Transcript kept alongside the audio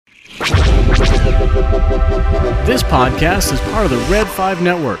This podcast is part of the Red 5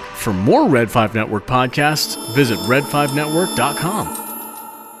 Network. For more Red 5 Network podcasts, visit red5network.com.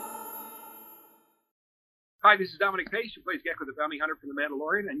 Hi, this is Dominic Pace, who plays Gecko the Bounty Hunter from The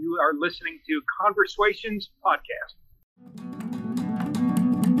Mandalorian, and you are listening to Conversations Podcast.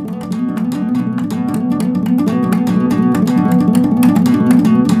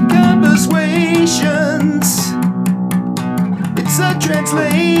 Conversations. It's a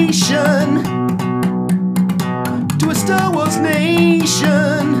translation to a Star Wars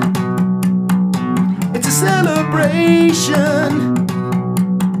nation. It's a celebration.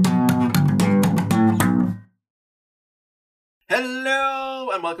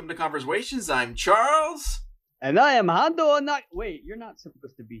 Hello and welcome to Conversations. I'm Charles. And I am Hondo. Wait, you're not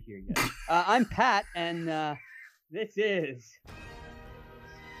supposed to be here yet. I'm Pat, and this is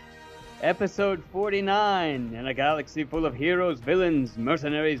episode 49 in a galaxy full of heroes, villains,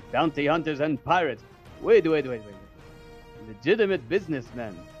 mercenaries, bounty hunters, and pirates. Wait. Legitimate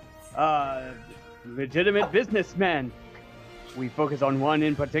businessmen. We focus on one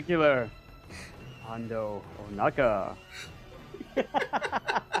in particular. Hondo Ohnaka.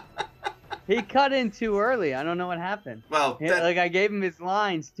 He cut in too early. I don't know what happened. Well, I gave him his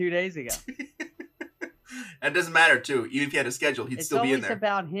lines 2 days ago. It doesn't matter, too. Even if he had a schedule, he'd still be in there. It's always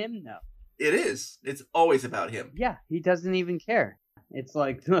about him, though. It is. It's always about him. Yeah, he doesn't even care. It's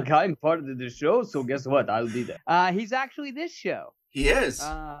like, look, I'm part of the show, so guess what? I'll be there. He's actually this show. He is.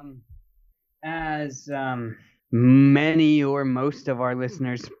 As many or most of our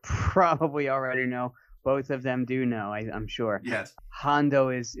listeners probably already know, both of them do know, I'm sure. Yes. Hondo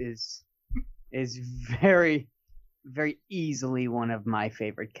is very, very easily one of my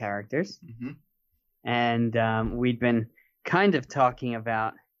favorite characters. Mm-hmm. And we'd been kind of talking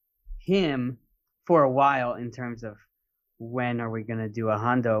about him for a while in terms of when are we going to do a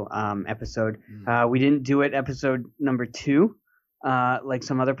Hondo episode. We didn't do it episode number 2, like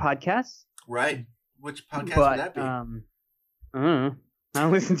some other podcasts. Right. Which podcast would that be? I don't know. I'll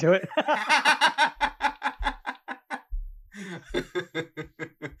listen to it.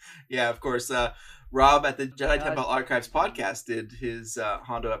 Yeah, of course. Rob at the Jedi Temple Archives podcast did his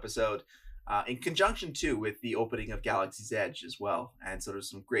Hondo episode in conjunction too with the opening of Galaxy's Edge as well, and so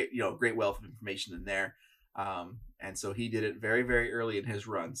there's some great wealth of information in there. And so he did it very, very early in his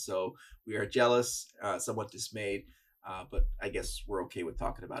run. So we are jealous, somewhat dismayed, but I guess we're okay with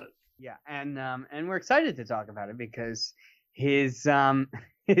talking about it. Yeah, and we're excited to talk about it because his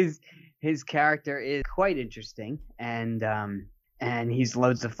character is quite interesting, and he's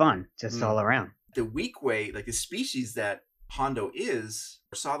loads of fun just all around. The weak way, like the species that Hondo is,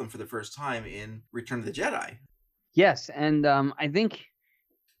 saw them for the first time in Return of the Jedi. Yes, and I think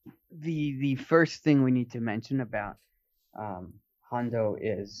the first thing we need to mention about Hondo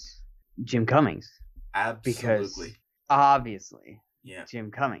is Jim Cummings. Absolutely. Because obviously, yeah, Jim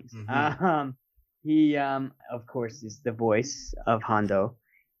Cummings. Mm-hmm. He, of course, is the voice of Hondo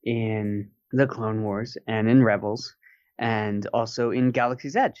in the Clone Wars and in Rebels, and also in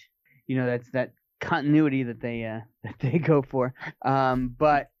Galaxy's Edge. You know, that's that continuity that they go for.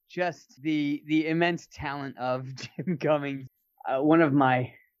 But just the immense talent of Jim Cummings. One of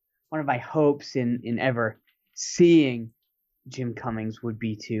my hopes in ever seeing Jim Cummings would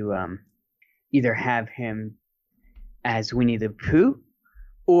be to either have him as Winnie the Pooh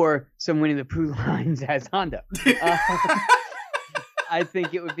or some Winnie the Pooh lines as Hondo. I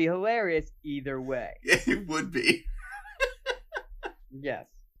think it would be hilarious either way. It would be. Yes.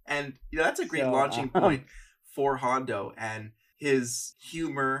 And that's a great launching point for Hondo and his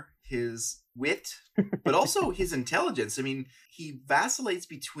humor, his wit, but also his intelligence. I mean, he vacillates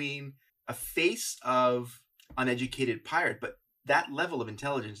between a face of uneducated pirate, but that level of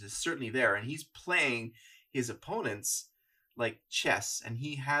intelligence is certainly there, and he's playing his opponents like chess, and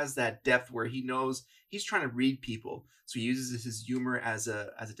he has that depth where he knows he's trying to read people, so he uses his humor as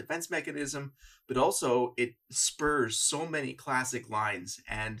a defense mechanism, but also it spurs so many classic lines,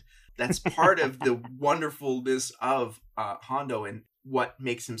 and that's part of the wonderfulness of Hondo and what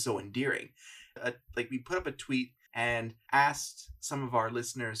makes him so endearing. Like, we put up a tweet and asked some of our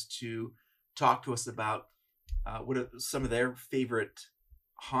listeners to talk to us about what are some of their favorite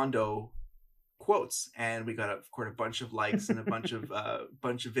Hondo quotes, and we got of course a bunch of likes and a bunch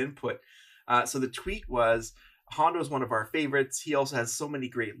of input. So the tweet was, Hondo is one of our favorites. He also has so many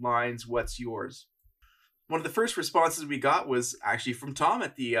great lines. What's yours? One of the first responses we got was actually from Tom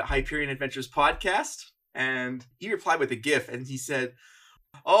at the Hyperion Adventures podcast, and he replied with a GIF, and he said,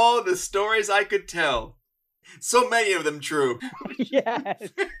 "Oh, the stories I could tell. So many of them true." Yes.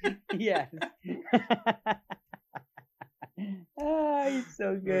 Yes. Oh, he's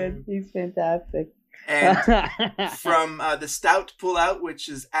so good. He's fantastic. And from the Stout pullout, which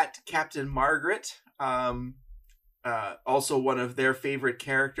is at Captain Margaret, also one of their favorite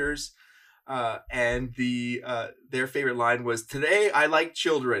characters. And their favorite line was, "Today I like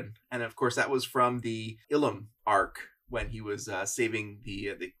children." And of course, that was from the Ilum arc when he was saving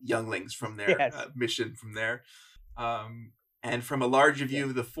the younglings from their mission from there. And from a larger view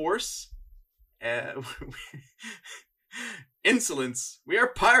of the Force, insolence. We are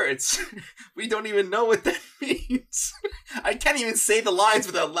pirates. We don't even know what that means. I can't even say the lines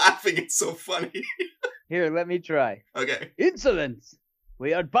without laughing. It's so funny. Here, let me try. Okay. Insolence.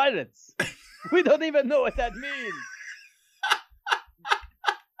 We are pirates. We don't even know what that means.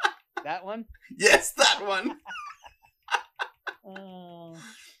 That one? Yes, that one. Oh,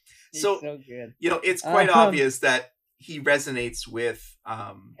 so good. It's quite obvious that he resonates with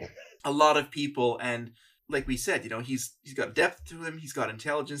a lot of people, and like we said, he's got depth to him, he's got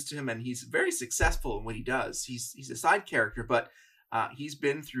intelligence to him, and he's very successful in what he does. He's a side character, but he's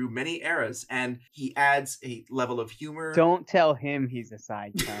been through many eras, and he adds a level of humor. Don't tell him he's a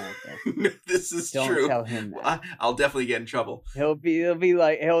side character. No, this is Don't true. Don't tell him that. I'll definitely get in trouble. He'll be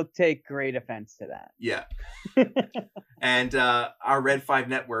like, he'll take great offense to that. Yeah. And our Red 5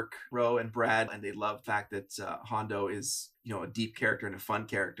 network, Ro and Brad, and they love the fact that Hondo is, a deep character and a fun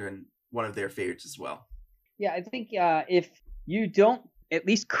character, and one of their favorites as well. Yeah, I think if you don't at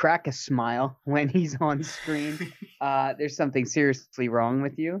least crack a smile when he's on screen, there's something seriously wrong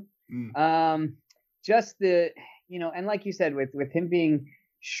with you. Just and like you said, with him being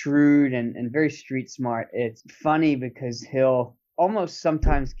shrewd and very street smart, it's funny because he'll almost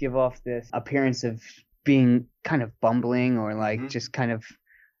sometimes give off this appearance of being kind of bumbling or like just kind of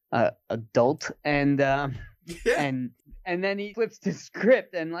adult, and then he flips the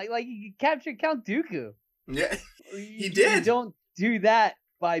script and like he captured Count Dooku. Yeah, he did. You don't do that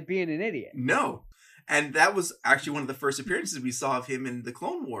by being an idiot. No. And that was actually one of the first appearances we saw of him in the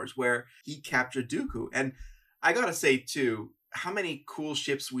Clone Wars, where he captured Dooku. And I gotta say, too, how many cool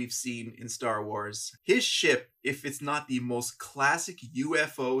ships we've seen in Star Wars. His ship, if it's not the most classic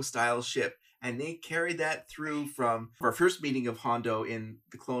UFO-style ship, and they carried that through from our first meeting of Hondo in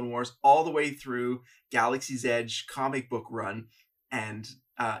the Clone Wars all the way through Galaxy's Edge comic book run, and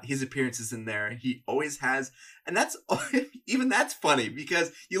his appearances in there. He always has, and that's funny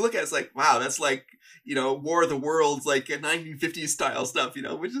because you look at it, it's like, wow, that's like, War of the Worlds, like a 1950s style stuff,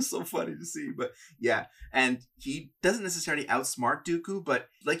 which is so funny to see. But yeah, and he doesn't necessarily outsmart Dooku, but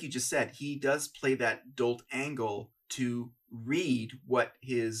like you just said, he does play that dolt angle to read what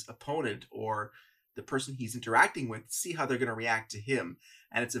his opponent or the person he's interacting with, see how they're going to react to him.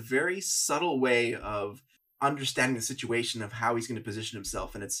 And it's a very subtle way of understanding the situation of how he's going to position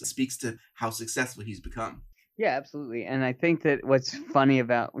himself, and it speaks to how successful he's become. Yeah, absolutely. And I think that what's funny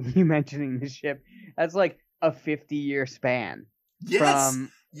about you mentioning the ship, that's like a 50-year span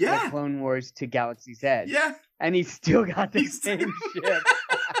from the Clone Wars to Galaxy's Edge. Yeah. And he's still got the same ship.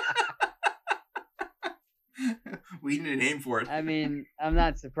 We need a name for it. I mean, I'm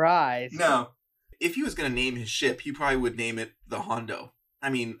not surprised. No. If he was going to name his ship, he probably would name it the Hondo.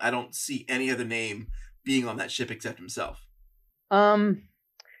 I mean, I don't see any other name being on that ship except himself. I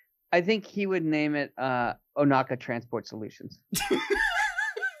think he would name it Onaka Transport Solutions.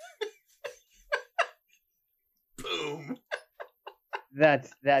 Boom.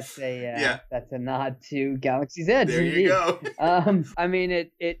 That's a nod to Galaxy's Edge. There indeed. you go. I mean,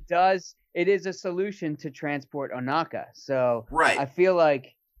 it is a solution to transport Onaka. So right. I feel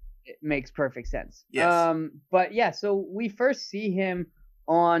like it makes perfect sense. Yes. But yeah, so we first see him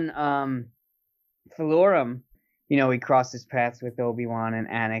on Phalorum. He crosses paths with Obi-Wan and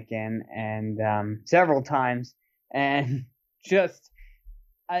Anakin and several times, and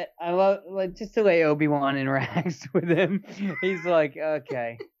I love like just the way Obi-Wan interacts with him. He's like,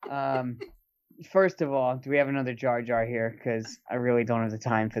 okay, first of all, do we have another Jar Jar here? Because I really don't have the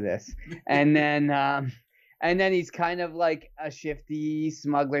time for this. And then he's kind of like a shifty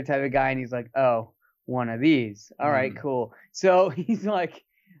smuggler type of guy, and he's like, oh, one of these. All right, cool. So he's like,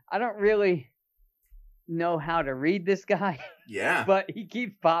 I don't really know how to read this guy. Yeah. But he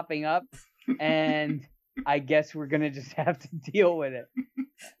keeps popping up, and I guess we're gonna just have to deal with it.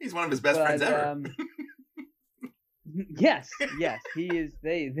 He's one of his best friends ever. Yes, he is.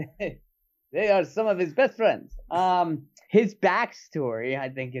 They are some of his best friends. His backstory, I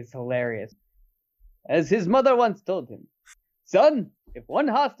think, is hilarious. As his mother once told him, son, if one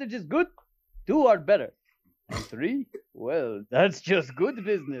hostage is good, two are better. And three, well, that's just good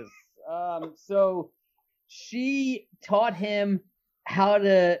business. So she taught him how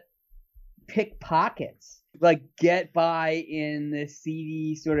to pick pockets like get by in the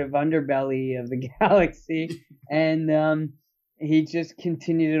seedy sort of underbelly of the galaxy, and he just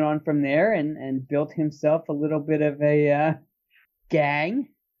continued it on from there and built himself a little bit of a gang,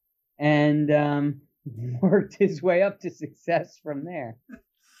 and worked his way up to success from there.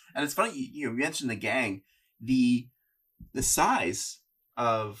 And it's funny you mentioned the gang. The size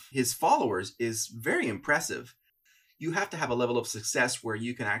of his followers is very impressive. You have to have a level of success where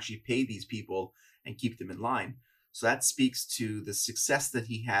you can actually pay these people and keep them in line. So that speaks to the success that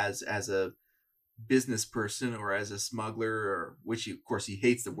he has as a business person or as a smuggler, or which of course he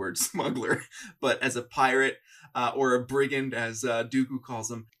hates the word smuggler, but as a pirate or a brigand, as Dooku calls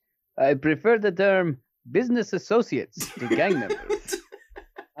him. I prefer the term business associates to gang members.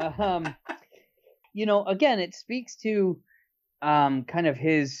 Again, it speaks to kind of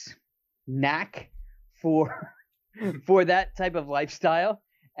his knack for that type of lifestyle,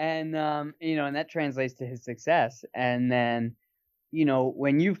 and and that translates to his success. And then,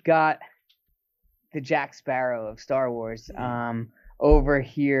 when you've got the Jack Sparrow of Star Wars over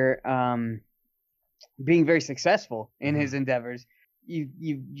here being very successful in his endeavors,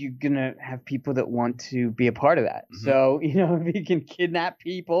 you're gonna have people that want to be a part of that. So if you can kidnap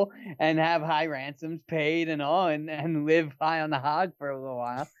people and have high ransoms paid and all, and live high on the hog for a little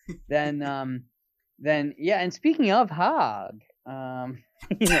while, then yeah. And speaking of hog,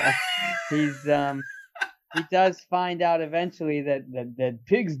 he does find out eventually that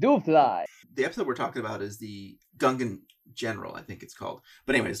pigs do fly. The episode we're talking about is the Gungan General, I think it's called.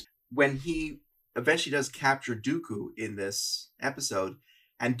 But anyways, when he eventually does capture Dooku in this episode,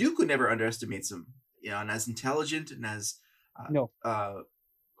 and Dooku never underestimates him, and as intelligent and as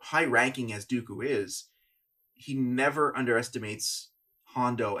high-ranking as Dooku is, he never underestimates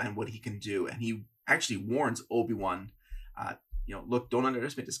Hondo and what he can do. And he actually warns Obi-Wan, look, don't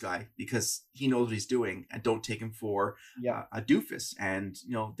underestimate this guy, because he knows what he's doing, and don't take him for a doofus. And,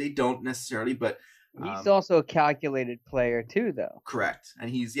 they don't necessarily, but he's also a calculated player too, though. Correct. And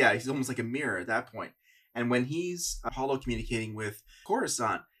he's almost like a mirror at that point. And when he's holo communicating with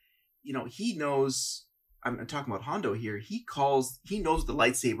Coruscant, he knows, I'm talking about Hondo here, he knows what the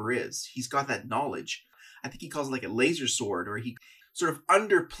lightsaber is. He's got that knowledge. I think he calls it like a laser sword, or he sort of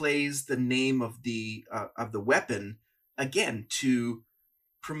underplays the name of the weapon, again, to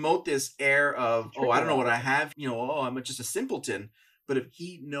promote this air of, I don't know what I have, I'm just a simpleton. But if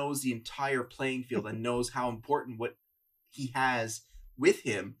he knows the entire playing field and knows how important what he has with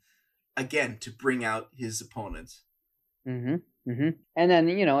him, again, to bring out his opponent. And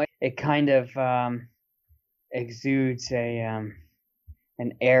then, it kind of exudes an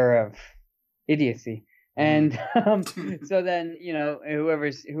air of idiocy. And so then,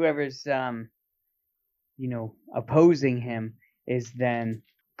 whoever's opposing him is then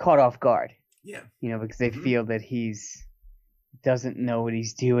caught off guard. Yeah. Because they feel that he's doesn't know what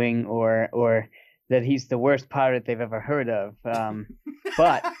he's doing, or that he's the worst pirate they've ever heard of.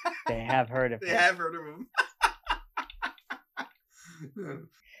 But they have heard of him. They have heard of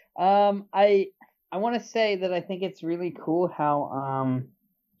him. I want to say that I think it's really cool how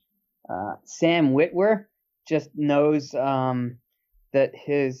Sam Witwer just knows that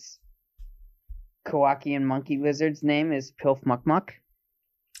his Kowakian monkey lizard's name is Pilf Muck Muck.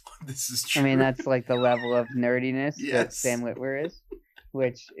 This is true. I mean, that's like the level of nerdiness that Yes. Sam Witwer is,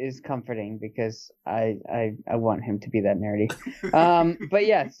 which is comforting because I want him to be that nerdy. But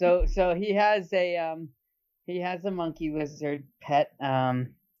yeah, so he has a monkey lizard pet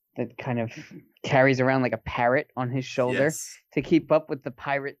that kind of carries around like a parrot on his shoulder Yes. to keep up with the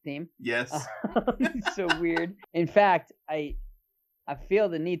pirate theme. Yes. It's so weird. In fact, I feel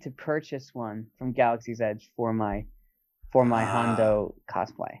the need to purchase one from Galaxy's Edge for my Hondo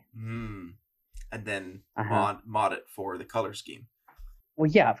cosplay. And then Uh-huh. mod it for the color scheme.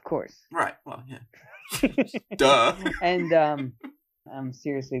 Well, yeah, of course. Right. Well, yeah. Duh. And I'm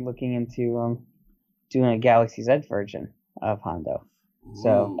seriously looking into doing a Galaxy's Edge version of Hondo.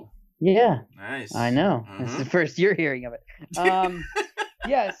 So Ooh, yeah, nice. I know. This is the first you're hearing of it.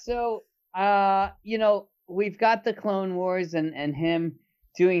 Yeah, so we've got the Clone Wars and him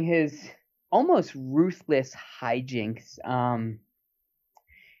doing his almost ruthless hijinks.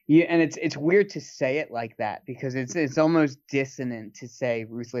 Yeah, and it's weird to say it like that because it's almost dissonant to say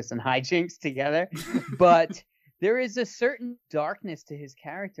ruthless and hijinks together. But there is a certain darkness to his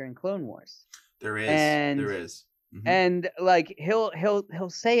character in Clone Wars. There is. There is. Mhm. And like he'll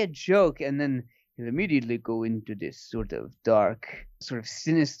say a joke and then he'll immediately go into this sort of dark, sort of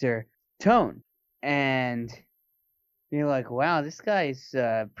sinister tone. And you're like, wow, this guy's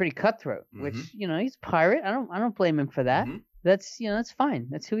pretty cutthroat. Which, he's a pirate. I don't blame him for that. Mhm. That's that's fine.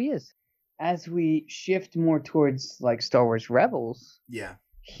 That's who he is. as we shift more towards like Star Wars Rebels, Yeah.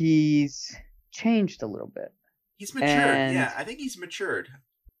 he's changed a little bit. He's matured. And Yeah, I think he's matured.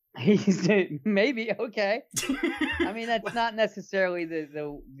 he's maybe okay. I mean, that's not necessarily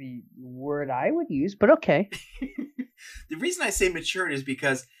the word I would use, but okay. The reason I say matured is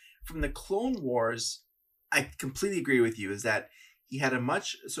because from the Clone Wars, I completely agree with you, is that he had a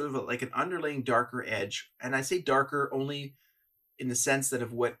much sort of like an underlying darker edge. And I say darker only in the sense that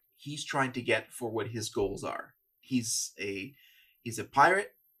of what he's trying to get for what his goals are. He's a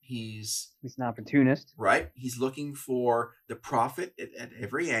pirate. He's an opportunist. Right. He's looking for the profit at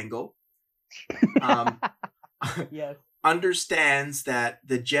every angle. Yes. Understands that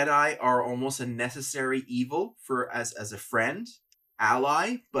the Jedi are almost a necessary evil for as a friend,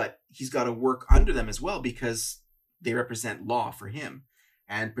 ally, but he's got to work under them as well because they represent law for him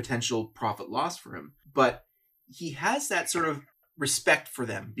and potential profit loss for him. But he has that sort of respect for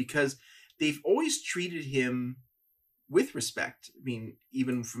them because they've always treated him with respect. I mean,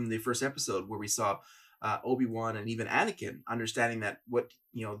 even from the first episode where we saw Obi-Wan and even Anakin understanding that what,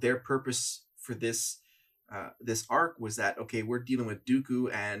 their purpose for this arc was that, okay, we're dealing with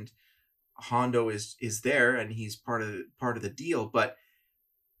Dooku and Hondo is there and he's part of the deal, but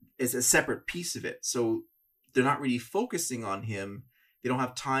it's a separate piece of it. So they're not really focusing on him. They don't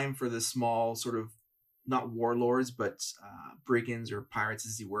have time for the small sort of, not warlords, but brigands or pirates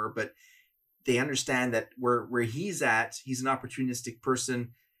as he were, but they understand that where he's at, he's an opportunistic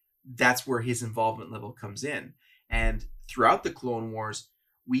person. That's where his involvement level comes in. And throughout the Clone Wars,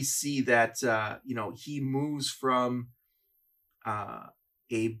 we see that, he moves from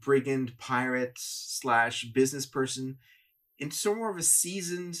a brigand pirate / business person into sort of more of a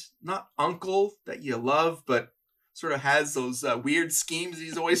seasoned, not uncle that you love, but sort of has those weird schemes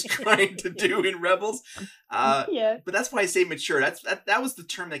he's always trying to do in Rebels. Yeah. But that's why I say mature. That was the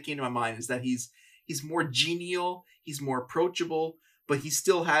term that came to my mind, is that he's more genial, he's more approachable, but he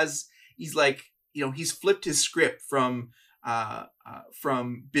still has, he's like, he's flipped his script from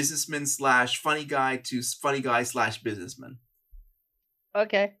businessman / funny guy to funny guy / businessman.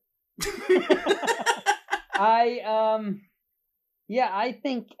 Okay. I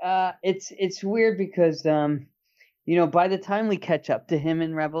think it's weird because by the time we catch up to him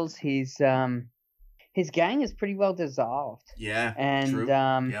in Rebels, his gang is pretty well dissolved. Yeah. And true.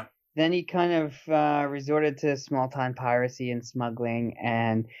 Yep. Then he kind of resorted to small time piracy and smuggling,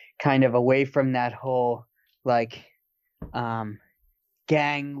 and kind of away from that whole like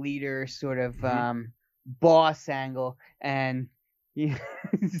gang leader sort of boss angle, and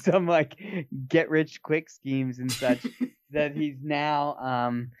some like get rich quick schemes and such that he's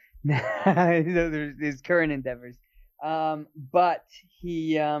now there's his current endeavors. But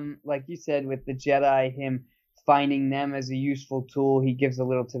he like you said, with the Jedi, him finding them as a useful tool, he gives a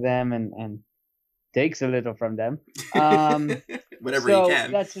little to them and takes a little from them. Whatever so he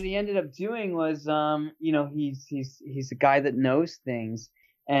can. That's what he ended up doing was he's a guy that knows things,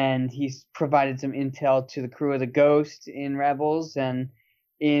 and he's provided some intel to the crew of the Ghost in Rebels, and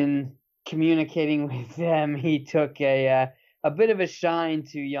in communicating with them, he took a bit of a shine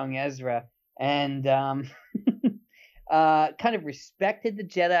to young Ezra, and kind of respected the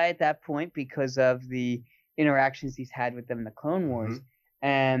Jedi at that point because of the interactions he's had with them in the Clone Wars,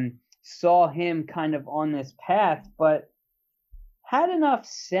 and saw him kind of on this path, but had enough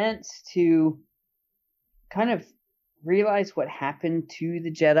sense to kind of realize what happened to the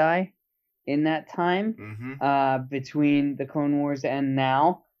Jedi in that time between the Clone Wars and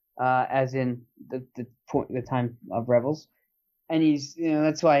now, as in the time of Rebels. And he's,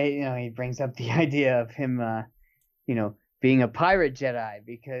 that's why, he brings up the idea of him, being a pirate Jedi,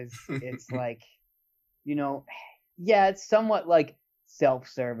 because it's like, it's somewhat like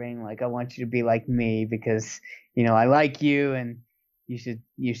self-serving. Like, I want you to be like me because, I like you and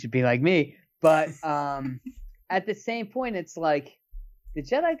you should be like me. But at the same point, it's like the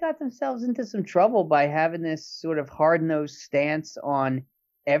Jedi got themselves into some trouble by having this sort of hard-nosed stance on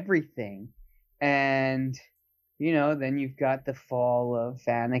everything. And, then you've got the fall of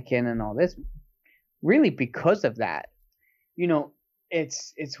Anakin and all this, really because of that.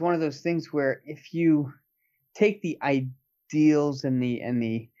 It's one of those things where if you take the ideals and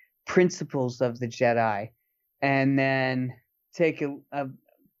the principles of the Jedi and then take a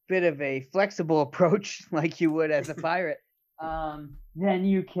bit of a flexible approach like you would as a pirate, then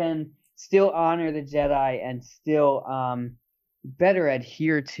you can still honor the Jedi and still better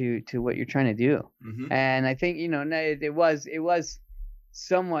adhere to what you're trying to do. And I think it was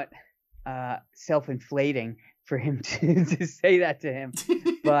somewhat self-inflating for him to say that to him,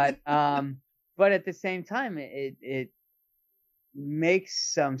 but at the same time, it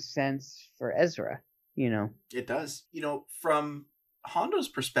makes some sense for Ezra, you know. It does. From Hondo's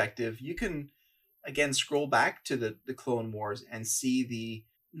perspective, you can again scroll back to the Clone Wars and see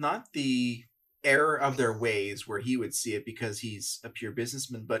not the error of their ways where he would see it because he's a pure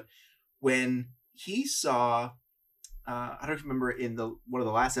businessman, but when he saw I don't remember in one of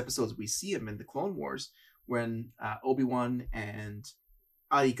the last episodes we see him in the Clone Wars when Obi-Wan and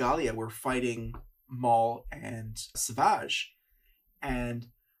Adi Gallia were fighting Maul and Savage, and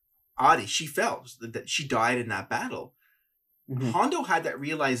Adi, she fell, that she died in that battle. Mm-hmm. Hondo had that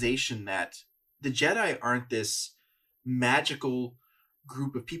realization that the Jedi aren't this magical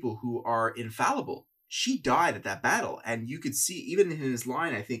group of people who are infallible. She died at that battle, and you could see even in his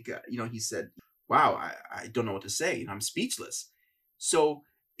line, I think he said, wow, I don't know what to say, I'm speechless. So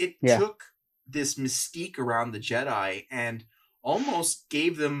it took this mystique around the Jedi and almost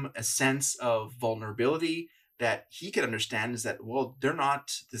gave them a sense of vulnerability that he could understand, is that, well, they're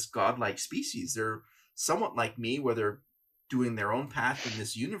not this godlike species. They're somewhat like me, where they're doing their own path in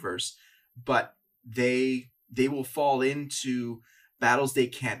this universe, but they will fall into battles they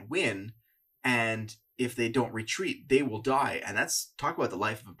can't win, and if they don't retreat, they will die. And that's, talk about the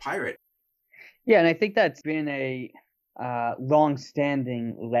life of a pirate. Yeah, and I think that's been a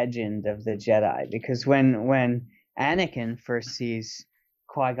long-standing legend of the Jedi, because when Anakin first sees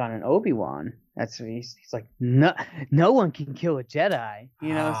Qui-Gon and Obi-Wan, that's what he's like, no one can kill a Jedi,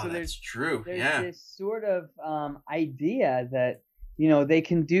 so that's true. There's this sort of idea that they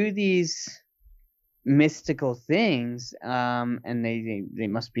can do these mystical things, and they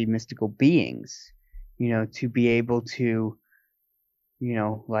must be mystical beings, to be able to,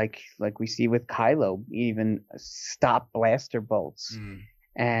 like we see with Kylo, even stop blaster bolts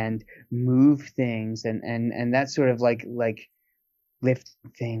and move things, and that sort of like lift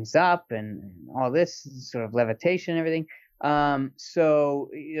things up and all this sort of levitation and everything. So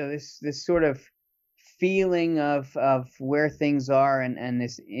this sort of feeling of where things are, and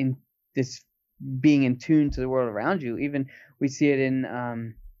this being in tune to the world around you. Even we see it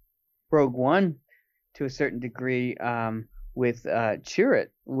in Rogue One to a certain degree, with Chirrut,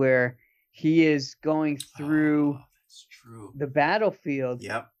 where he is going through the battlefield,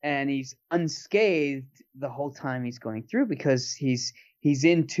 and he's unscathed the whole time he's going through, because he's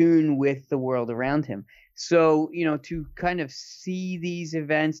in tune with the world around him. So to kind of see these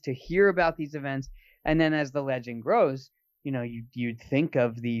events, to hear about these events, and then as the legend grows, you'd think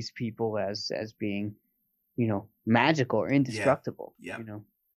of these people as being magical or indestructible. And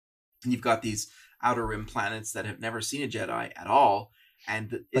you've got these Outer Rim planets that have never seen a Jedi at all,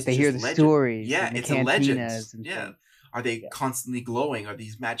 but they hear the stories. Yeah, and the it's a legend. Yeah. Are they constantly glowing? Are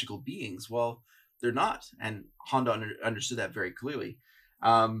these magical beings? Well, they're not, and Hondo understood that very clearly.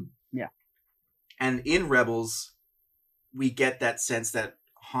 And in Rebels, we get that sense that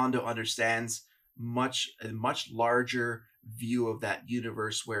Hondo understands a much larger view of that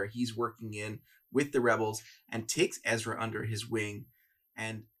universe, where he's working in with the Rebels and takes Ezra under his wing,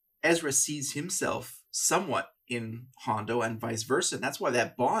 and Ezra sees himself somewhat in Hondo and vice versa. And that's why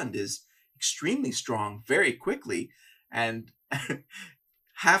that bond is extremely strong very quickly. And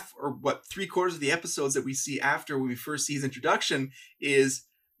half, or three-quarters of the episodes that we see after when we first see his introduction is,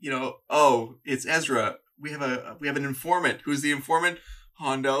 it's Ezra. We have an informant. Who's the informant?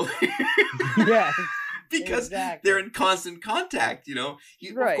 Hondo. Yeah. Because they're in constant contact,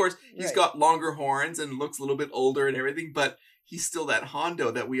 Of course, he's got longer horns and looks a little bit older and everything, but he's still that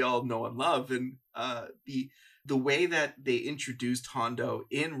Hondo that we all know and love. And the way that they introduced Hondo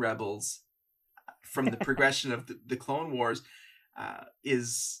in Rebels, from the progression of the Clone Wars,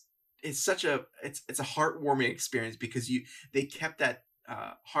 is such a heartwarming experience, because they kept that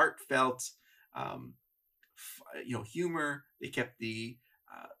heartfelt humor. They kept the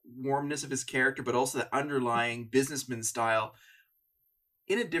warmness of his character, but also the underlying businessman style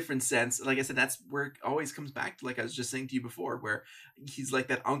in a different sense. Like I said, that's where it always comes back to, like I was just saying to you before, where he's like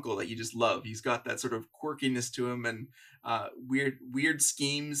that uncle that you just love. He's got that sort of quirkiness to him, and weird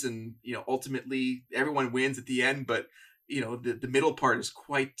schemes, and ultimately everyone wins at the end, but the middle part is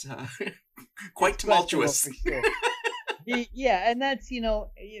quite tumultuous. Sure. And that's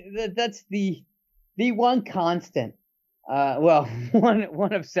that's the one constant.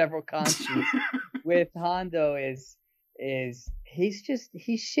 One of several constants with Hondo is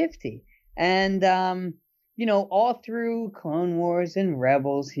he's shifty, and all through Clone Wars and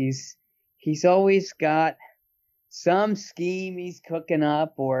Rebels, he's always got some scheme he's cooking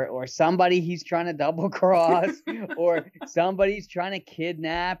up, or somebody he's trying to double cross, or somebody's trying to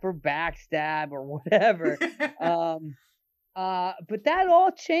kidnap or backstab or whatever. But that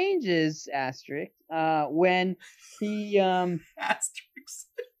all changes, asterisk, when he Asterix.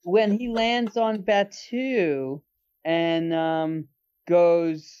 when he lands on Batuu and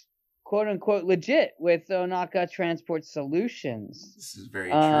goes quote unquote legit with Onaka Transport Solutions. This is very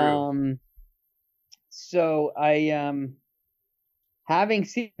true. So I having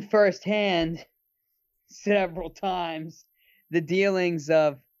seen firsthand several times the dealings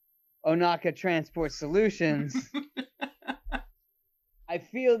of Onaka Transport Solutions, I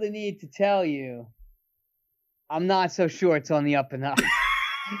feel the need to tell you I'm not so sure it's on the up and up.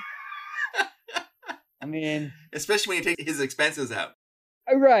 I mean, especially when you take his expenses out.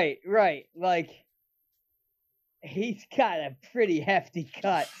 Right. Like, he's got a pretty hefty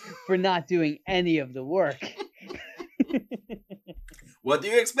cut for not doing any of the work. What do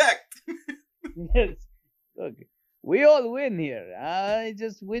you expect? Yes. Look, we all win here. I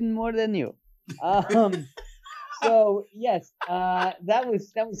just win more than you. So yes, that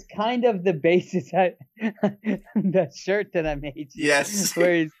was kind of the basis of the shirt that I made. Yes.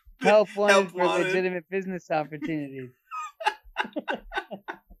 Where he's help wanted Help for wanted. legitimate business opportunities.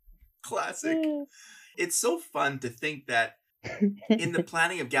 Classic. It's so fun to think that in the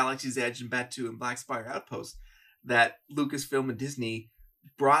planning of Galaxy's Edge and Batuu and Black Spire Outpost, that Lucasfilm and Disney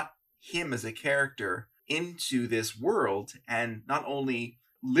brought him as a character into this world, and not only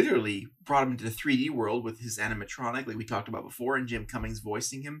literally brought him into the 3D world with his animatronic, like we talked about before, and Jim Cummings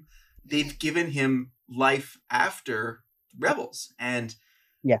voicing him, they've given him life after Rebels, and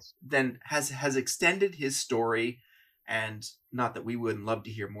Yes. then has extended his story. And not that we wouldn't love to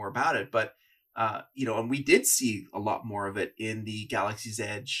hear more about it, but and we did see a lot more of it in the Galaxy's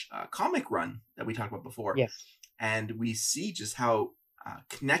Edge comic run that we talked about before. Yes. And we see just how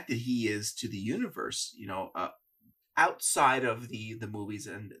connected he is to the universe, outside of the movies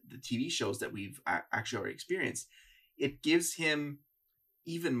and the TV shows that we've actually already experienced. It gives him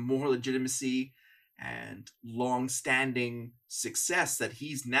even more legitimacy and long-standing success that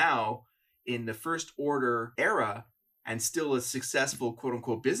he's now in the First Order era and still a successful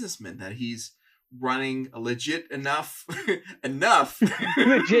quote-unquote businessman, that he's running a legit enough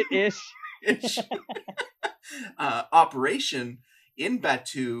Legit-ish operation in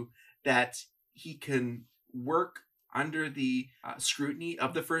Batuu that he can work under the scrutiny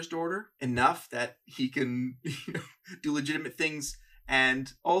of the First Order enough that he can do legitimate things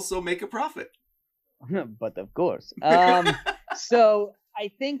and also make a profit. But of course. So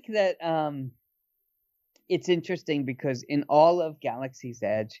I think that it's interesting because in all of Galaxy's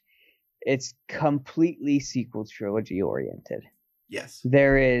Edge, it's completely sequel trilogy oriented. Yes.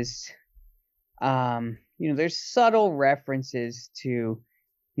 There is, there's subtle references to,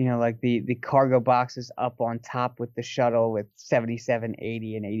 like the cargo boxes up on top with the shuttle with 77,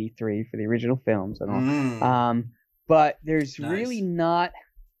 80, and 83 for the original films and all. But there's really not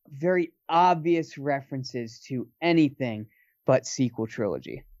very obvious references to anything but sequel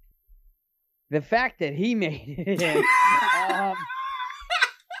trilogy. The fact that he made it, the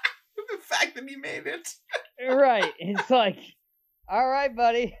fact that he made it, right? It's like, all right,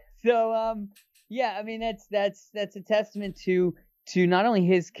 buddy. So, yeah, I mean that's a testament to not only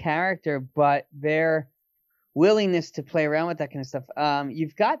his character but their willingness to play around with that kind of stuff.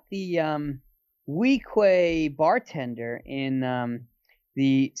 You've got the Weequay bartender in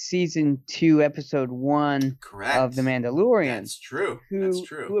the season 2, episode 1 correct, of The Mandalorian. That's true.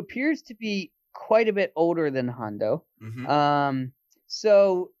 Who appears to be quite a bit older than Hondo. Mm-hmm.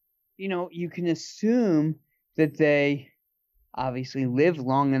 So, you can assume that they obviously lived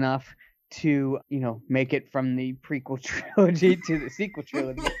long enough to, make it from the prequel trilogy to the sequel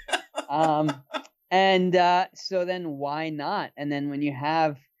trilogy. So then why not? And then when you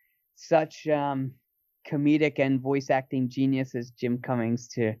have such comedic and voice acting genius as Jim Cummings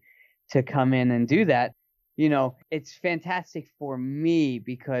to come in and do that, it's fantastic for me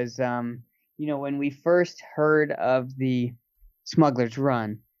because when we first heard of the Smuggler's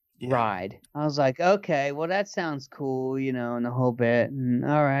Run ride, I was like, okay, well that sounds cool, and the whole bit, and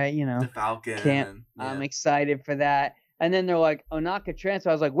all right, the Falcon. I'm excited for that. And then they're like, Onaka Transfer.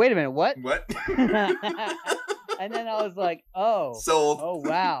 I was like, wait a minute, what? And then I was like, oh, sold. Oh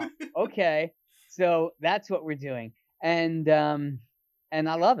wow, okay, so that's what we're doing, and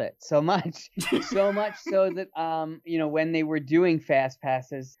I love it so much so that when they were doing fast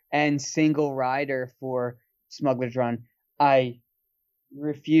passes and single rider for Smuggler's Run, I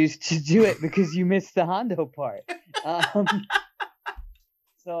refused to do it because you missed the Hondo part.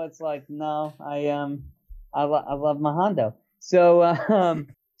 So it's like, no, I love my Hondo. So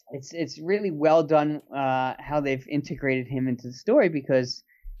it's really well done how they've integrated him into the story because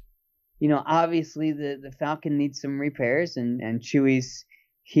obviously the Falcon needs some repairs, and Chewie's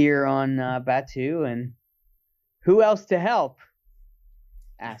here on Batuu, and who else to help?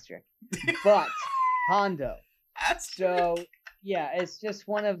 Asterisk. But Hondo. So yeah, it's just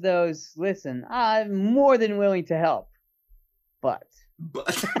one of those. Listen, I'm more than willing to help, but.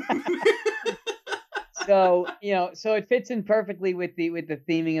 So so it fits in perfectly with the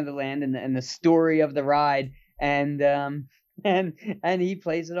theming of the land and the story of the ride, and he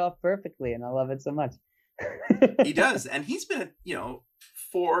plays it off perfectly, and I love it so much. He does, and he's been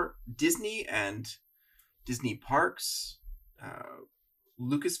for Disney and Disney Parks,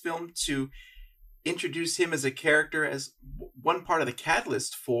 Lucasfilm, to introduce him as a character, as one part of the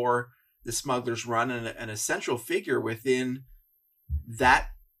catalyst for the Smuggler's Run, and an essential figure within that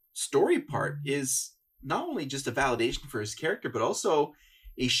story part, is not only just a validation for his character, but also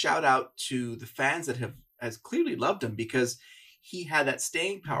a shout out to the fans that has clearly loved him, because he had that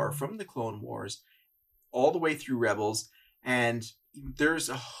staying power from the Clone Wars all the way through Rebels, and there's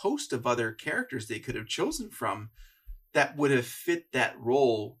a host of other characters they could have chosen from that would have fit that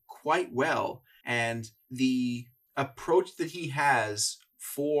role quite well. And the approach that he has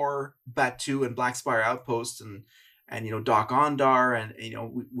for Batuu and Black Spire Outpost, and Doc Ondar, and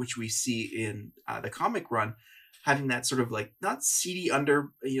which we see in the comic run, having that sort of like not seedy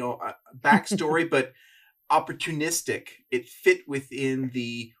backstory, but opportunistic. It fit within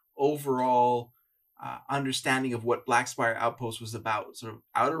the overall understanding of what Black Spire Outpost was about. Sort of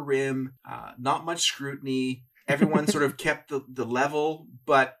outer rim, not much scrutiny. Everyone sort of kept the level,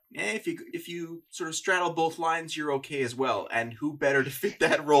 but if you sort of straddle both lines, you're okay as well. And who better to fit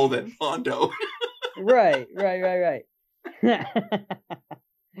that role than Hondo? Right.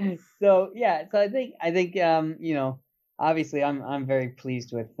 So I think obviously I'm very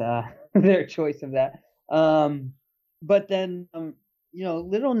pleased with their choice of that. But then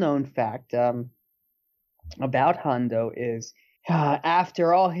little known fact about Hondo is,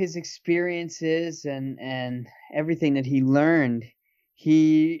 after all his experiences and everything that he learned,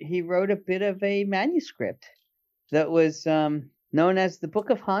 he wrote a bit of a manuscript that was known as the Book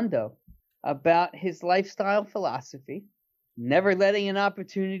of Hondo, about his lifestyle philosophy, never letting an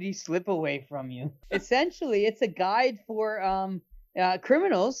opportunity slip away from you. Essentially, it's a guide for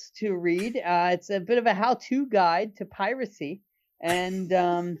criminals to read. It's a bit of a how-to guide to piracy, and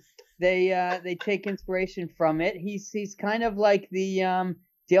they take inspiration from it. He's kind of like the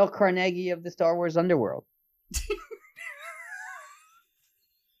Dale Carnegie of the Star Wars underworld.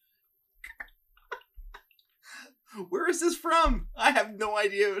 Where is this from? I have no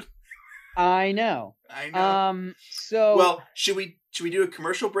idea. I know. So, well, should we do a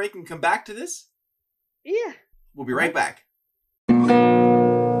commercial break and come back to this? Yeah. We'll be right back.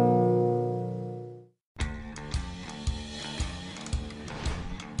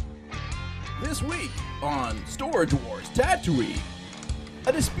 This week on Storage Wars Tatooine,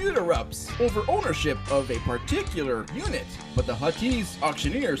 a dispute erupts over ownership of a particular unit, but the Huttese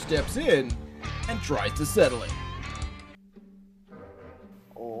auctioneer steps in and tries to settle it.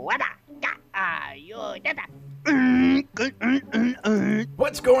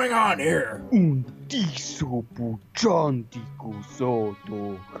 What's going on here? This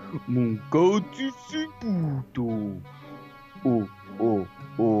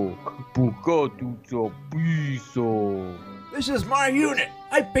is my unit.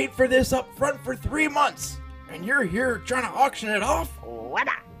 I paid for this up front for 3 months, and you're here trying to auction it off?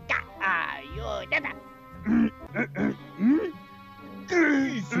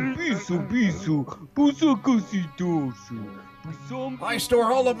 I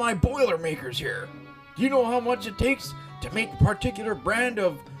store all of my Boilermakers here. Do you know how much it takes to make a particular brand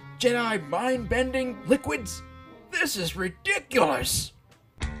of Jedi mind-bending liquids? This is ridiculous!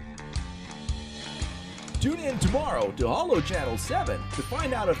 Tune in tomorrow to Holo Channel 7 to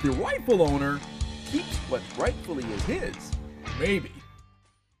find out if your rightful owner keeps what rightfully is his. Maybe.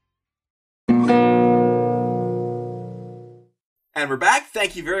 And we're back.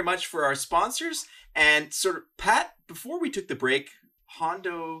 Thank you very much for our sponsors. And sort of, Pat, before we took the break,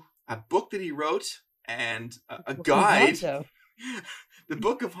 Hondo, a book that he wrote, and a guide, the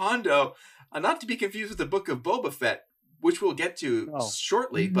Book of Hondo, not to be confused with the Book of Boba Fett, which we'll get to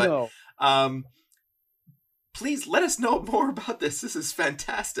shortly, but please let us know more about this. This is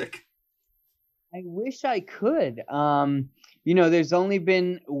fantastic. I wish I could. There's only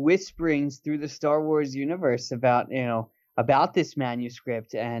been whisperings through the Star Wars universe about this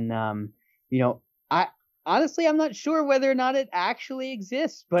manuscript, and I honestly, I'm not sure whether or not it actually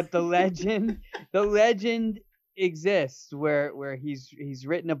exists, but the legend exists where he's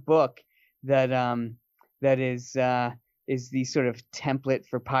written a book that is the sort of template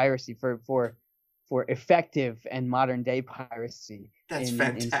for piracy for effective and modern day piracy. That's in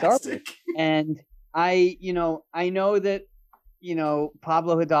fantastic. Star Wars. And I know that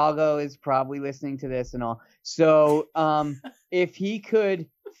Pablo Hidalgo is probably listening to this and all. So if he could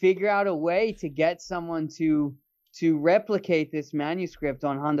figure out a way to get someone to replicate this manuscript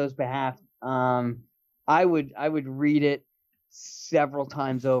on Hondo's behalf, I would read it several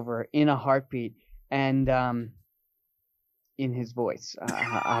times over in a heartbeat, and in his voice,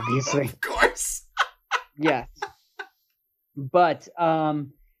 obviously. Of course. Yes. But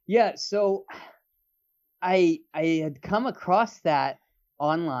yeah, so I had come across that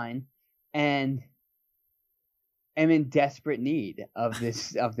online and am in desperate need of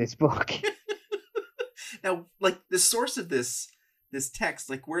this book. Now, like, the source of this text,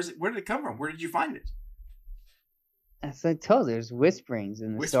 like, where did it come from? Where did you find it? As I told you, there's whisperings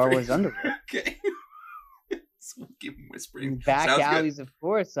in the Star Wars underworld. Okay. So we'll give him whispering. In back Sounds alleys of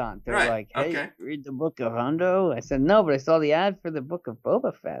Coruscant. They're Right, like, hey, okay. read the book of Hondo. I said, no, but I saw the ad for the book of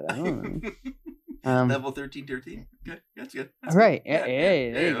Boba Fett. I don't know. Level 1313. Okay, that's good. That's Right. good.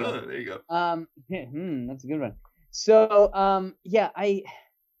 Hey, there you go. Oh, there you go. That's a good one. So, yeah, I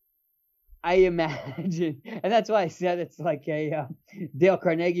imagine, and that's why I said it's like a Dale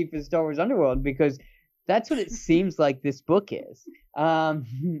Carnegie for Star Wars Underworld, because that's what it seems like this book is. How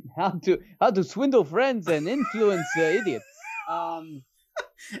to swindle friends and influence idiots. And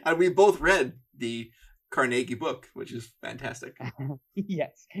we both read the Carnegie book, which is fantastic.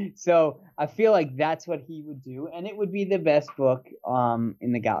 Yes. So I feel like that's what he would do, and it would be the best book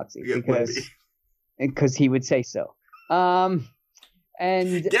in the galaxy, because he would say so.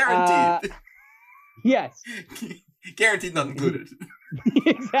 And guaranteed. Yes. Guaranteed, not included.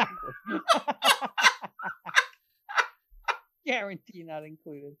 Exactly. Guarantee not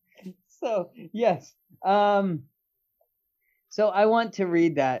included. So yes. So I want to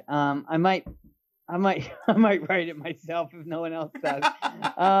read that. I might write it myself if no one else does.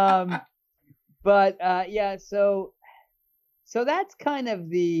 But yeah. So that's kind of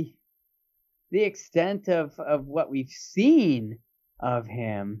the extent of what we've seen of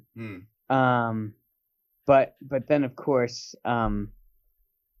him. But then of course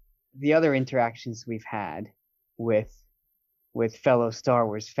the other interactions we've had with fellow Star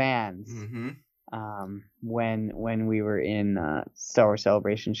Wars fans, when we were in Star Wars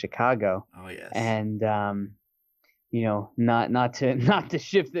Celebration Chicago. Oh yes. And not to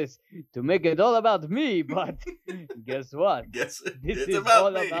shift this to make it all about me, but guess what? Guess This it's is about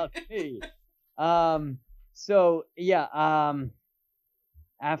all me. about me. So yeah,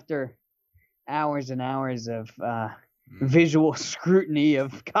 after hours and hours of visual scrutiny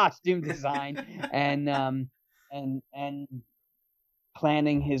of costume design and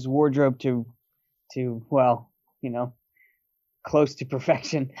planning his wardrobe to well, close to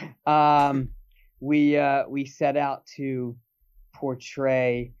perfection, we set out to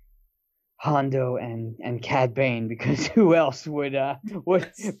portray Hondo and Cad Bane, because who else would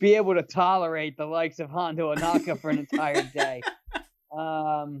be able to tolerate the likes of Hondo Ohnaka for an entire day?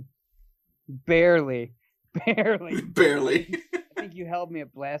 Barely. I think you held me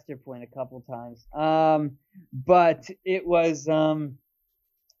at blaster point a couple times. But it was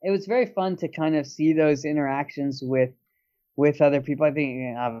very fun to kind of see those interactions with other people. I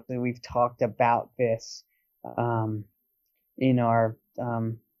think obviously we've talked about this in our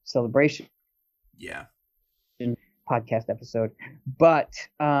celebration podcast episode, but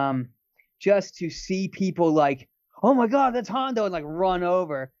just to see people like, oh my god, that's Hondo, and like run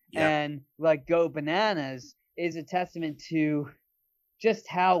over and like go bananas is a testament to just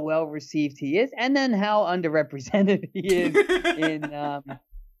how well received he is, and then how underrepresented he is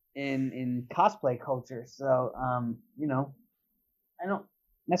in cosplay culture. So I don't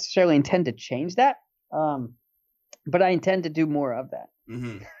necessarily intend to change that, but I intend to do more of that.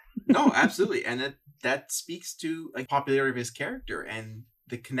 No, absolutely, and that speaks to like popularity of his character and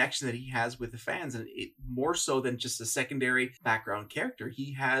the connection that he has with the fans, and it more so than just a secondary background character.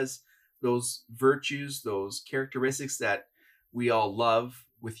 He has those virtues, those characteristics that we all love,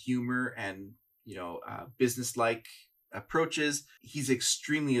 with humor and business-like approaches. He's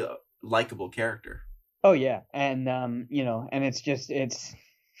extremely likable character. Oh yeah, and and it's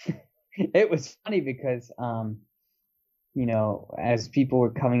it was funny because as people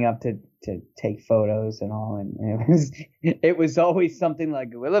were coming up to take photos and all, and it was always something like,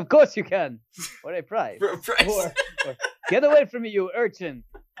 well, of course you can, what a price, or get away from me, you urchin.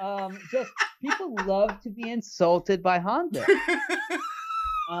 Just people love to be insulted by Hondo.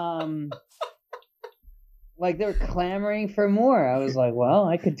 Like they're clamoring for more. I was like, well,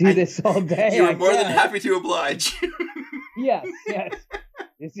 I could do this all day. You're more than happy to oblige. Yes.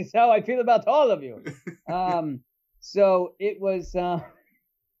 This is how I feel about all of you. So it was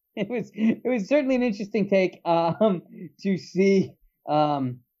certainly an interesting take to see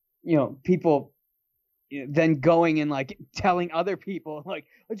people then going and like telling other people like,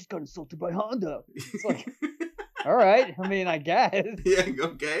 I just got insulted by Hondo. It's like, all right. I mean, I guess. Yeah.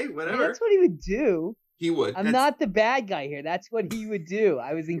 Okay. I mean, Whatever. that's what he would do. He would. I'm not the bad guy here. That's what he would do.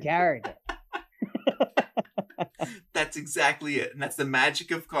 I was in character. That's exactly it, and that's the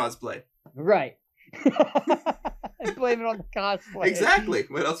magic of cosplay. Right. I blame it on the cosplay. Exactly.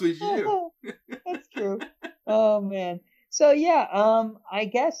 What else would you do? That's true. Oh man. So yeah, I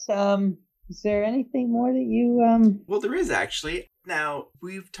guess is there anything more that you Well, there is actually. Now,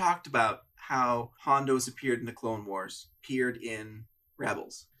 we've talked about how Hondo's appeared in the Clone Wars, appeared in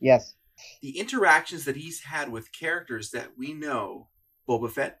Rebels. Yes. The interactions that he's had with characters that we know, Boba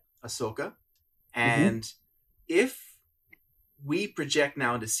Fett, Ahsoka, and if we project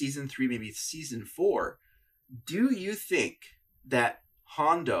now into season 3, maybe season 4, do you think that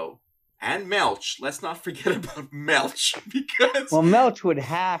Hondo and Melch, let's not forget about Melch, because Melch would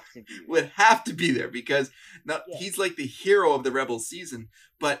have to be there because he's like the hero of the Rebels season,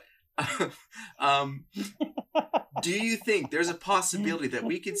 but do you think there's a possibility that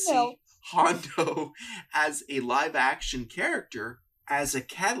we could see Hondo as a live action character, as a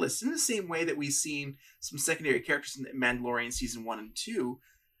catalyst, in the same way that we've seen some secondary characters in the Mandalorian season 1 and 2?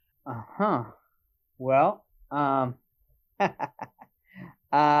 Well, I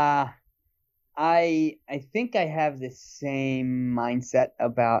think I have the same mindset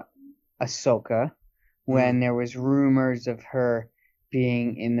about Ahsoka when there was rumors of her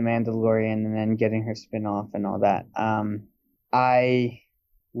being in the Mandalorian and then getting her spin-off and all that. I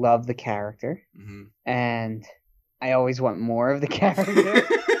love the character, and I always want more of the character.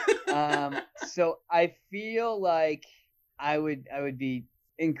 So I feel like I would be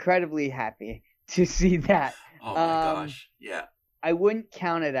incredibly happy to see that. Oh my gosh, yeah. I wouldn't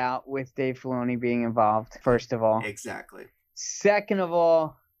count it out with Dave Filoni being involved, first of all. Exactly. Second of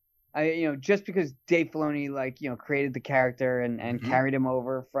all, just because Dave Filoni created the character and carried him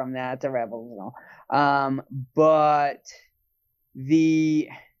over from that to Rebels and all. But the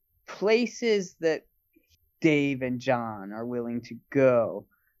places that Dave and John are willing to go,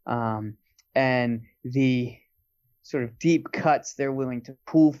 and the sort of deep cuts they're willing to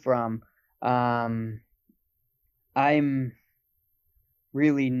pull from, I'm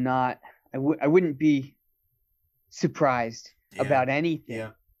really not. I wouldn't be surprised about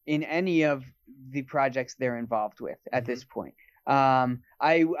anything in any of the projects they're involved with at this point. I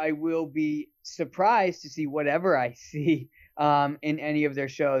will be surprised to see whatever I see in any of their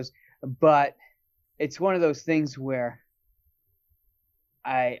shows, but it's one of those things where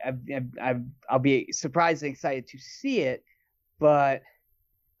I'll be surprised and excited to see it, but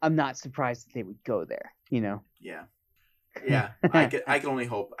I'm not surprised that they would go there. Yeah, I can only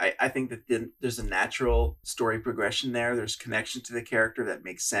hope. I think that there's a natural story progression there. There's connection to the character that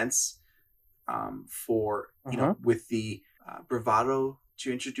makes sense for, with the bravado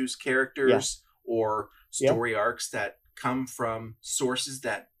to introduce characters or story arcs that come from sources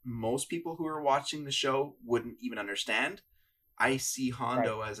that most people who are watching the show wouldn't even understand. I see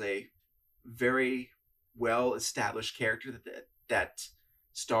Hondo as a very well-established character that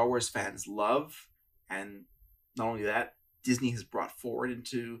Star Wars fans love, and not only that, Disney has brought forward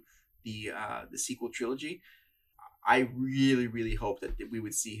into the sequel trilogy. I really, really hope that we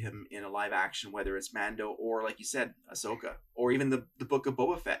would see him in a live action, whether it's Mando or, like you said, Ahsoka, or even the Book of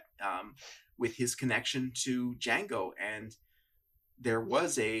Boba Fett, with his connection to Jango. And there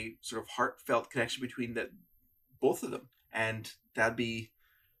was a sort of heartfelt connection between both of them, and that'd be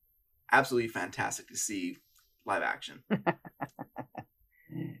absolutely fantastic to see live action.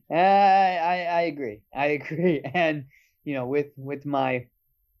 I agree. And with my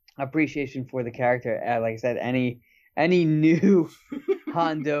appreciation for the character, like I said, any new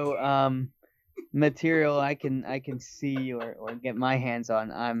Hondo material I can see or get my hands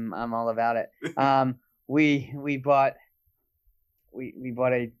on, I'm all about it. We bought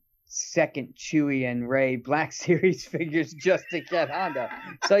a second Chewie and Rey Black Series figures just to get Hondo.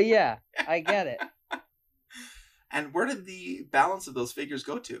 So yeah, I get it. And where did the balance of those figures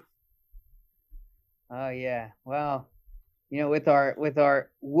go to? Oh yeah, well, with our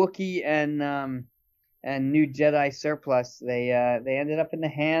Wookiee and new Jedi surplus, they ended up in the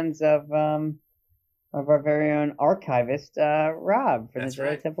hands of our very own archivist Rob from the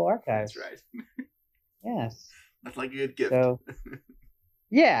Jedi Temple Archives. That's right. Yes. That's like a good gift. So,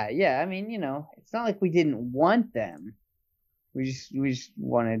 yeah. I mean, it's not like we didn't want them. We just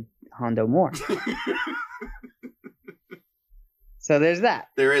wanted Hondo more. So there's that.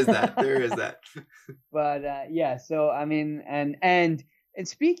 There is that. There is that. But yeah, so I mean, and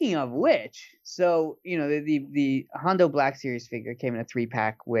speaking of which, so the Hondo Black Series figure came in a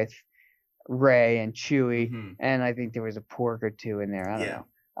 3-pack with Rey and Chewie, Mhm. and I think there was a pork or 2 in there. I don't Yeah.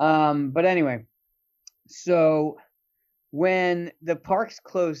 know. But anyway, so when the parks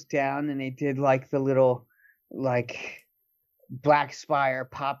closed down and they did like the little like Black Spire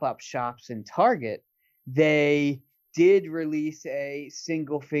pop-up shops in Target, they did release a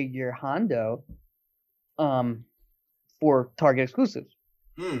single figure Hondo for Target exclusives.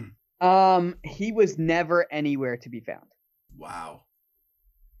 He was never anywhere to be found. Wow.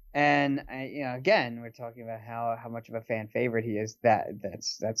 And again, we're talking about how much of a fan favorite he is.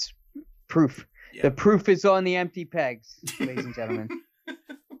 That's proof. Yeah. The proof is on the empty pegs, ladies and gentlemen.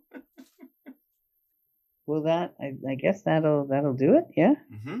 Well, I guess that'll do it. Yeah.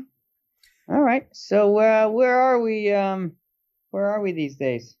 Mm-hmm. All right. So where are we? Where are we these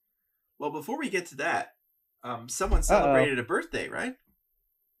days? Well, before we get to that, someone celebrated a birthday, right?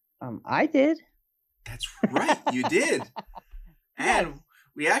 I did. That's right, you did. And Yes.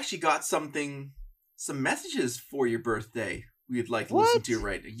 we actually got some messages for your birthday we'd like to listen to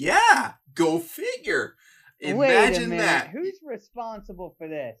right now. Yeah, go figure. Wait a Imagine minute. that. Who's responsible for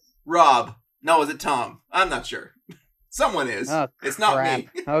this? Rob. No, is it Tom? I'm not sure. Someone is. Oh, It's not me.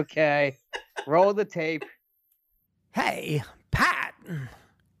 crap. Okay. Roll the tape. Hey, Pat.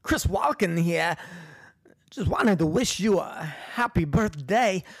 Chris Walken here. Just wanted to wish you a happy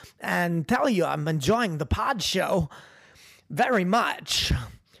birthday and tell you I'm enjoying the pod show very much.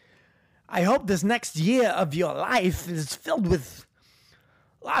 I hope this next year of your life is filled with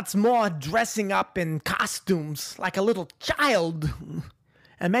lots more dressing up in costumes like a little child.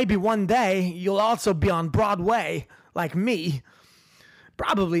 And maybe one day you'll also be on Broadway like me.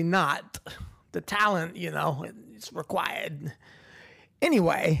 Probably not. The talent, it's required.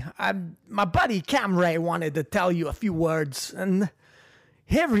 Anyway, my buddy Cam Ray wanted to tell you a few words, and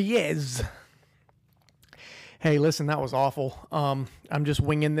here he is. Hey, listen, that was awful. I'm just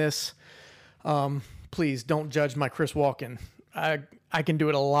winging this. Please don't judge my Chris Walken. I can do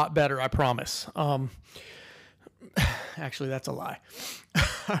it a lot better, I promise. Actually, that's a lie.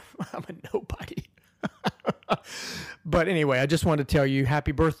 I'm a nobody. But anyway, I just wanted to tell you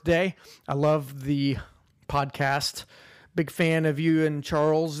happy birthday. I love the podcast. Big fan of you and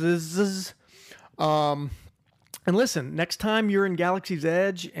Charles's. And listen, next time you're in Galaxy's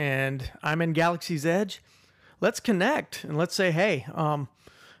Edge and I'm in Galaxy's Edge, let's connect and let's say, hey,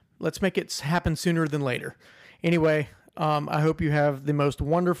 let's make it happen sooner than later. Anyway, I hope you have the most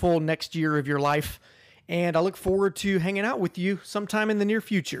wonderful next year of your life, and I look forward to hanging out with you sometime in the near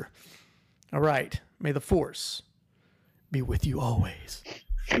future. All right. May the Force be with you always.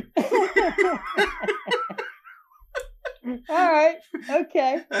 All right.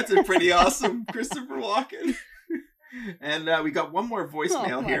 Okay. That's a pretty awesome Christopher Walken. And we got one more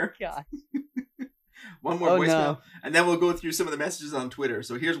voicemail here. God. One more Oh, voicemail. no. And then we'll go through some of the messages on Twitter.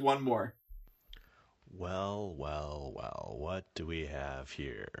 So here's one more. Well, what do we have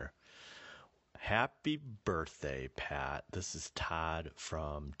here? Happy birthday, Pat. This is Todd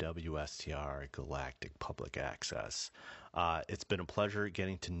from WSTR Galactic Public Access. It's been a pleasure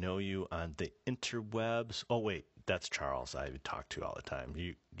getting to know you on the interwebs. Oh, wait, that's Charles I talk to all the time.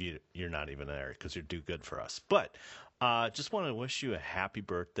 You're not even there because you're too good for us. But just want to wish you a happy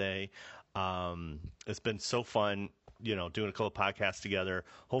birthday. It's been so fun, doing a couple of podcasts together.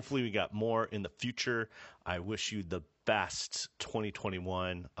 Hopefully we got more in the future. I wish you the best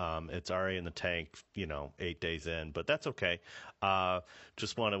 2021. It's already in the tank, 8 days in, but that's okay.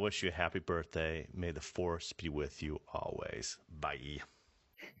 Just want to wish you a happy birthday. May the Force be with you always. Bye.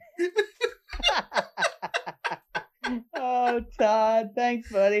 Oh, Todd,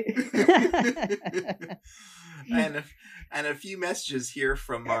 thanks, buddy. and a few messages here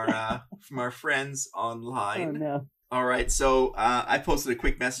from our friends online. Oh no. All right, so I posted a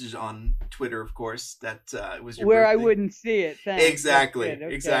quick message on Twitter, of course, that it was your Where I birthday. wouldn't see it. Thanks. Exactly, That's good.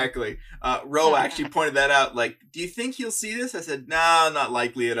 Okay. exactly. Ro actually pointed that out. Like, do you think he'll see this? I said, no, not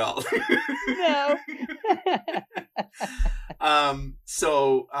likely at all. No.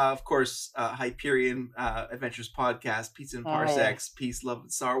 So of course, Hyperion Adventures Podcast, Pizza and Parsecs, Peace, Love,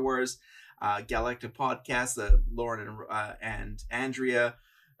 and Star Wars, Galactic Podcast, Lauren and Andrea,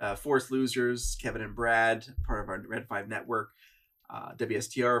 Force Losers, Kevin and Brad, part of our Red 5 network,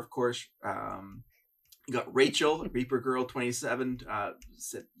 WSTR, of course. You got Rachel, Reaper Girl 27,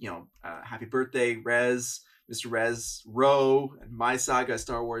 said, happy birthday, Rez, Mr. Rez, Ro, and My Saga,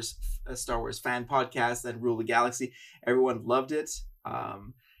 Star Wars fan podcast, and Rule the Galaxy. Everyone loved it.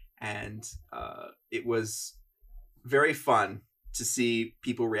 And it was very fun to see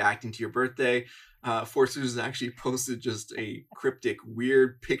people reacting to your birthday. Forcers actually posted just a cryptic,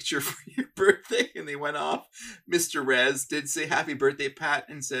 weird picture for your birthday, and they went off. Mr. Rez did say happy birthday, Pat,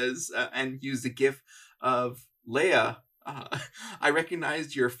 and says, and used a gif of Leia. I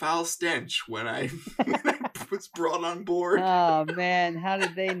recognized your foul stench when I was brought on board. Oh, man, how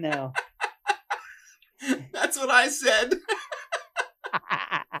did they know? That's what I said.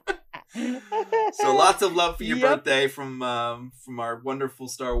 So lots of love for your birthday from our wonderful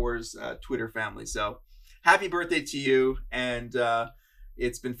Star Wars Twitter family. So happy birthday to you, and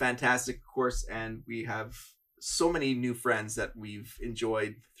it's been fantastic, of course, and we have so many new friends that we've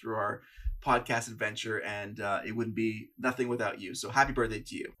enjoyed through our podcast adventure, and it wouldn't be nothing without you. So happy birthday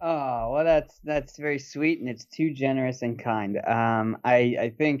to you. Oh, well, that's very sweet, and it's too generous and kind.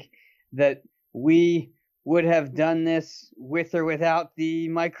 I think that we would have done this with or without the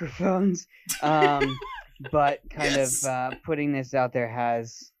microphones, but kind Yes. of putting this out there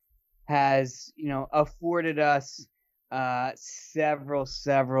has afforded us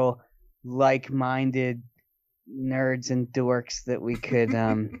several like-minded nerds and dorks that we could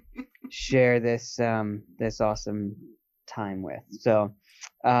share this awesome time with. So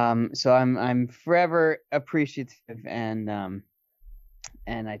I'm forever appreciative, and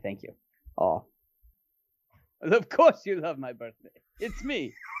I thank you all. Of course you love my birthday. It's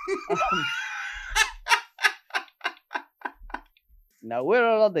me. Now, where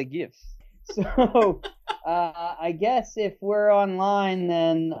are all the gifts? So, I guess if we're online,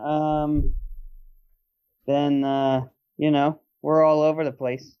 then we're all over the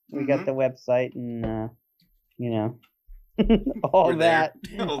place. We got the website and, all We're that.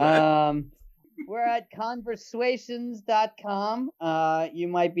 there. All that. We're at conversations.com. You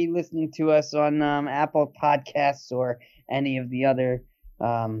might be listening to us on Apple Podcasts or any of the other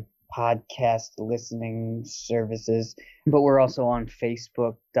podcast listening services. But we're also on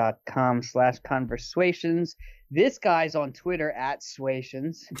facebook.com/conversations. This guy's on Twitter at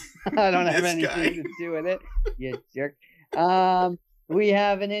Swations. I don't have This anything guy. to do with it. You jerk. We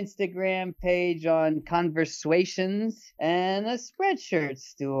have an Instagram page on Conversations and a Spreadshirt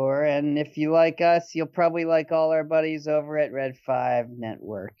store. And if you like us, you'll probably like all our buddies over at Red 5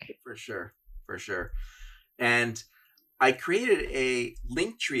 Network. For sure. And I created a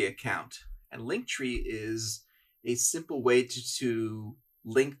Linktree account, and Linktree is a simple way to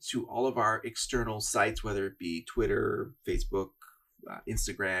link to all of our external sites, whether it be Twitter, Facebook,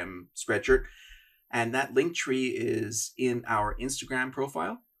 Instagram, Spreadshirt. And that Linktree is in our Instagram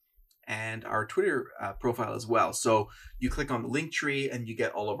profile and our Twitter profile as well. So you click on the Linktree and you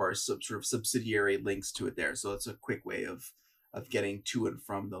get all of our sort of subsidiary links to it there. So it's a quick way of getting to and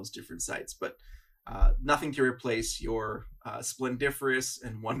from those different sites. But nothing to replace your splendiferous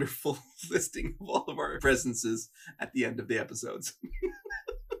and wonderful listing of all of our presences at the end of the episodes.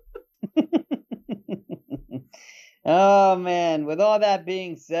 Oh, man. With all that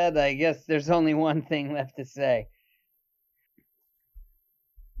being said, I guess there's only one thing left to say.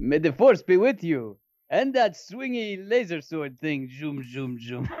 May the force be with you. And that swingy laser sword thing, zoom, zoom,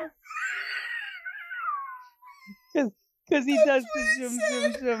 zoom. Because he does the zoom,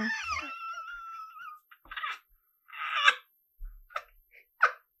 zoom, zoom.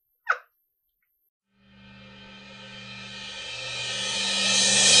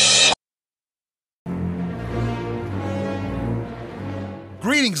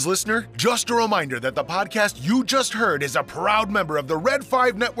 Greetings, listener. Just a reminder that the podcast you just heard is a proud member of the Red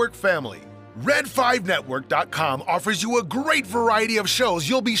 5 Network family. Red5Network.com offers you a great variety of shows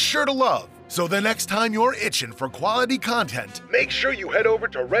you'll be sure to love. So the next time you're itching for quality content, make sure you head over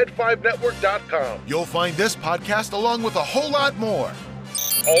to Red5Network.com. You'll find this podcast along with a whole lot more.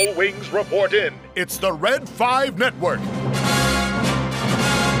 All wings report in. It's the Red 5 Network.